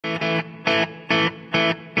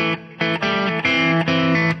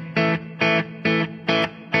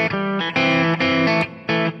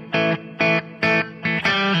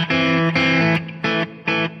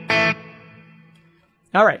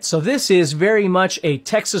right, so this is very much a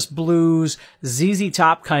Texas blues, ZZ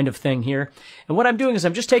Top kind of thing here. And what I'm doing is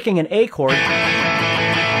I'm just taking an A chord,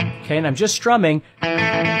 okay, and I'm just strumming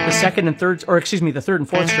the second and third, or excuse me, the third and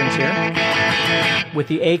fourth strings here with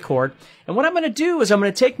the A chord. And what I'm going to do is I'm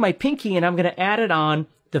going to take my pinky and I'm going to add it on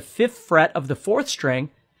the 5th fret of the 4th string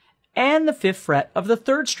and the 5th fret of the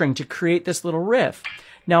 3rd string to create this little riff.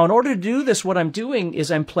 Now, in order to do this, what I'm doing is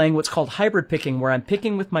I'm playing what's called hybrid picking, where I'm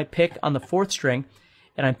picking with my pick on the 4th string,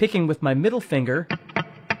 and I'm picking with my middle finger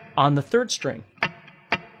on the 3rd string.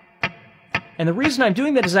 And the reason I'm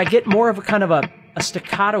doing that is I get more of a kind of a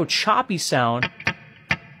staccato, choppy sound,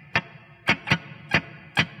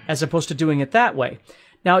 as opposed to doing it that way.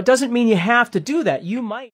 Now, it doesn't mean you have to do that. You might.